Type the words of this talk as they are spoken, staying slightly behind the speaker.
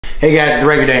Hey guys, the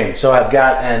regular Dane. So I've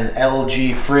got an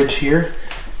LG fridge here.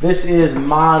 This is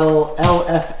model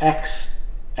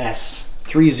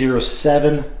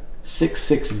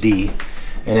LFXS30766D.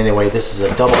 And anyway, this is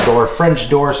a double door French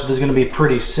door, so this is going to be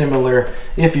pretty similar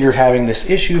if you're having this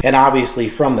issue. And obviously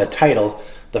from the title,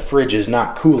 the fridge is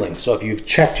not cooling. So if you've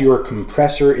checked your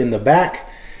compressor in the back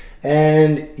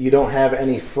and you don't have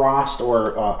any frost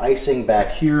or icing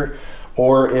back here,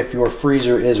 or if your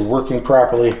freezer is working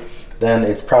properly, then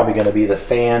it's probably going to be the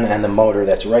fan and the motor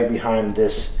that's right behind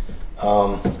this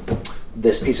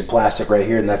this piece of plastic right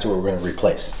here, and that's what we're going to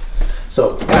replace.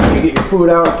 So after you get your food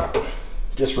out,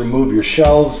 just remove your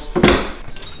shelves.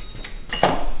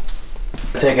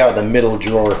 Take out the middle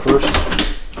drawer first,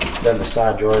 then the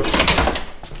side drawers.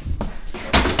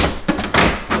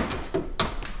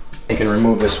 You can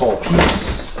remove this whole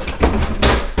piece,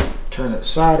 turn it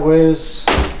sideways,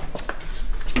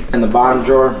 and the bottom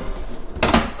drawer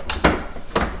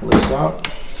lifts out.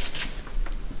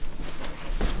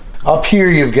 Up here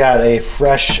you've got a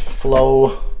fresh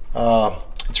flow.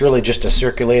 It's really just a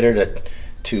circulator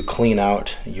to clean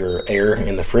out your air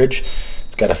in the fridge.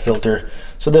 It's got a filter.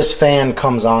 So this fan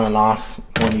comes on and off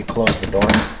when you close the door,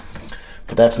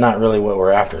 but that's not really what we're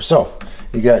after. So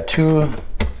you got two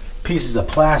pieces of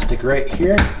plastic right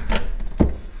here.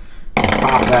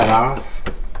 Pop that off.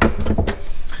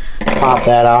 Pop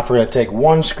that off. We're going to take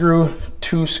one screw,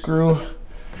 two screw,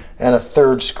 and a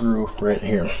third screw right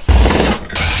here.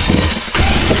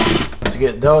 To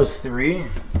get those three,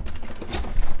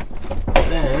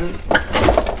 then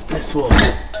this will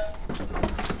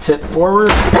tip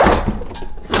forward,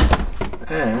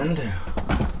 and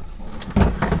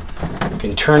you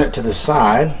can turn it to the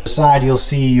side. The side you'll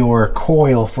see your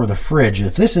coil for the fridge.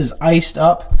 If this is iced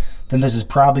up, then this is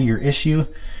probably your issue,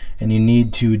 and you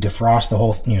need to defrost the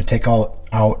whole, take out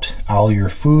all your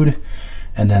food,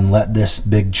 and then let this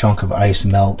big chunk of ice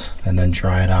melt and then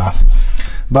dry it off.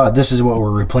 But this is what we're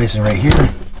replacing right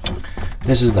here.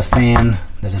 This is the fan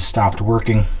that has stopped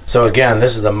working. So again,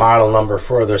 this is the model number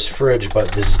for this fridge,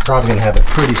 but this is probably going to have a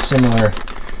pretty similar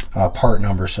part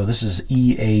number. So this is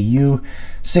EAU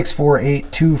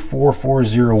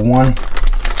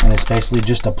 648244401, and it's basically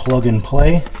just a plug and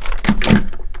play. I'm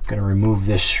going to remove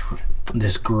this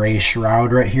gray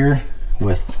shroud right here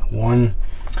with 1,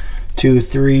 2,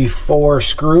 3, 4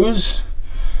 screws,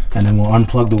 and then we'll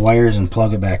unplug the wires and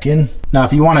plug it back in. Now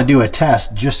if you want to do a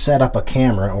test, just set up a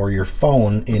camera or your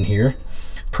phone in here,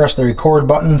 press the record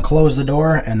button, close the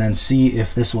door, and then see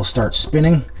if this will start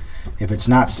spinning. If it's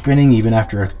not spinning even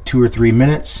after 2 or 3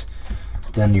 minutes,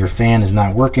 then your fan is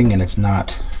not working and it's not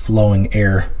flowing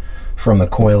air from the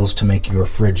coils to make your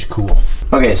fridge cool.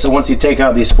 Okay, so once you take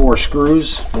out these 4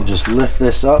 screws, we'll just lift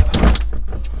this up.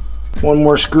 One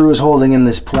more screw is holding in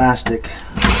this plastic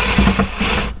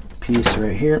piece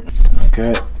right here.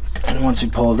 Okay, and once you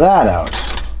pull that out,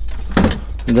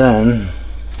 then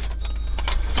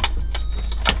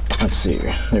let's see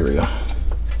here, there we go.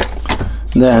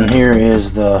 Then here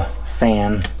is the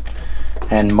fan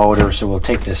and motor, so we'll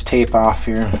take this tape off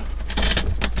here.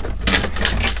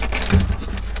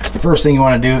 The first thing you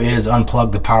want to do is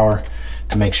unplug the power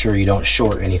to make sure you don't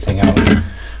short anything out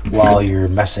while you're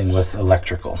messing with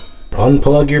electrical.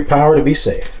 Unplug your power to be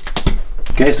safe.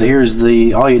 Okay, so here's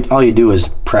the, all you do is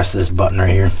press this button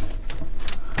right here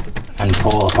and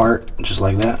pull apart just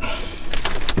like that.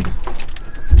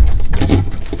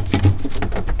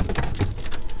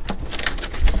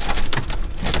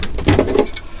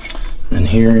 And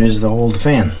here is the old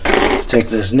fan. Take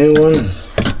this new one,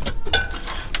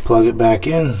 plug it back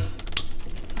in,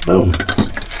 boom,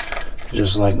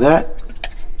 just like that.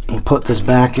 We'll put this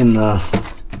back in the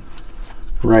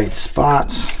right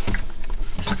spots.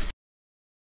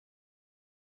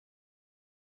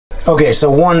 Okay, so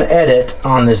one edit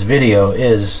on this video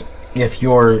is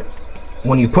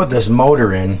when you put this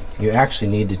motor in, you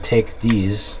actually need to take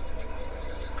these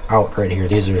out right here.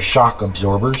 These are shock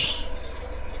absorbers.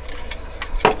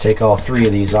 Take all 3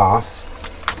 of these off,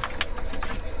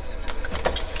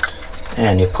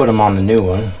 and you put them on the new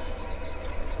one.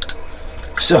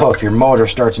 So if your motor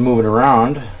starts moving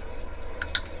around,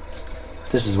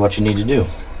 this is what you need to do.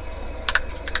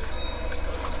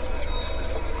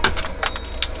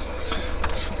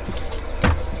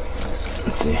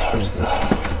 Let's see, where's the...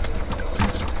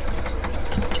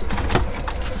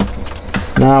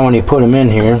 Now when you put them in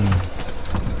here,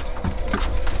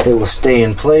 it will stay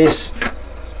in place.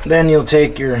 Then you'll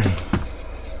take your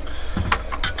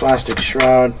plastic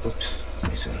shroud, oops,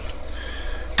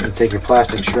 you'll take your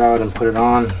plastic shroud and put it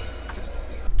on.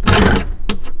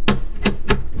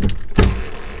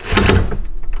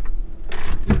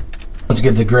 Let's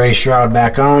get the gray shroud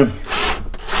back on.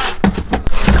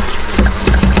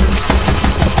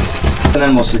 And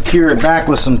then we'll secure it back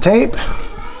with some tape.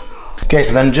 Okay,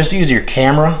 so then just use your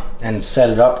camera and set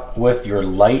it up with your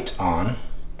light on.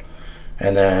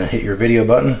 And then hit your video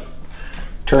button.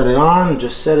 Turn it on,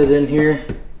 just set it in here.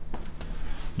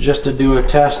 Just to do a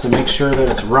test to make sure that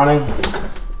it's running.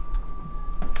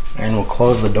 And we'll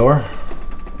close the door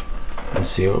and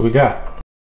see what we got.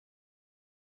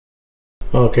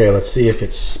 Okay, let's see if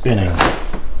it's spinning.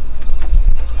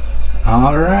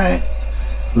 All right,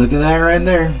 look at that right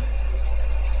there.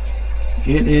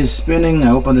 It is spinning.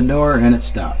 I opened the door and it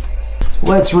stopped.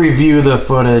 Let's review the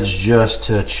footage just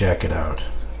to check it out.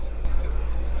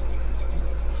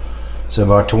 So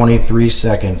about 23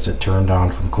 seconds it turned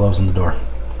on from closing the door.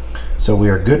 So we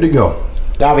are good to go.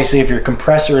 Obviously, if your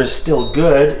compressor is still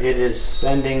good, it is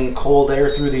sending cold air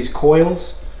through these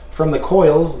coils. From the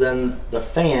coils, then the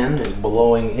fan is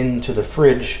blowing into the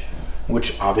fridge,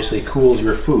 which obviously cools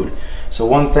your food. So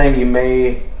one thing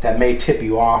that may tip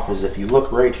you off is if you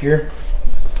look right here,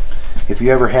 if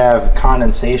you ever have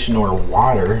condensation or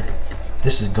water,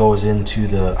 this goes into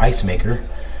the ice maker.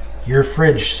 Your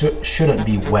fridge shouldn't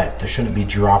be wet. There shouldn't be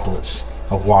droplets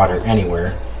of water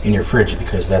anywhere in your fridge,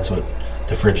 because that's what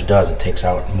the fridge does. It takes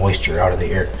out moisture out of the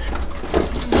air.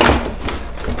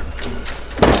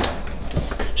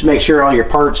 Just make sure all your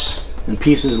parts and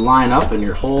pieces line up and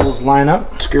your holes line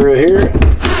up. Screw it here.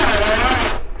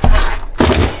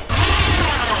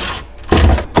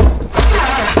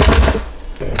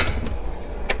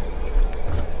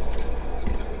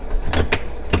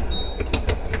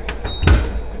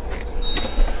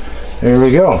 There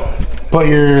we go. Put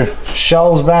your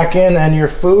shelves back in and your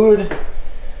food,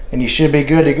 and you should be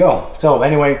good to go. So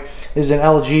anyway, this is an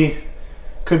LG.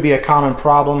 Could be a common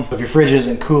problem. If your fridge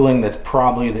isn't cooling, that's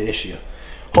probably the issue.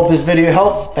 Hope this video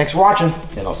helped. Thanks for watching,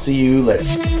 and I'll see you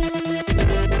later.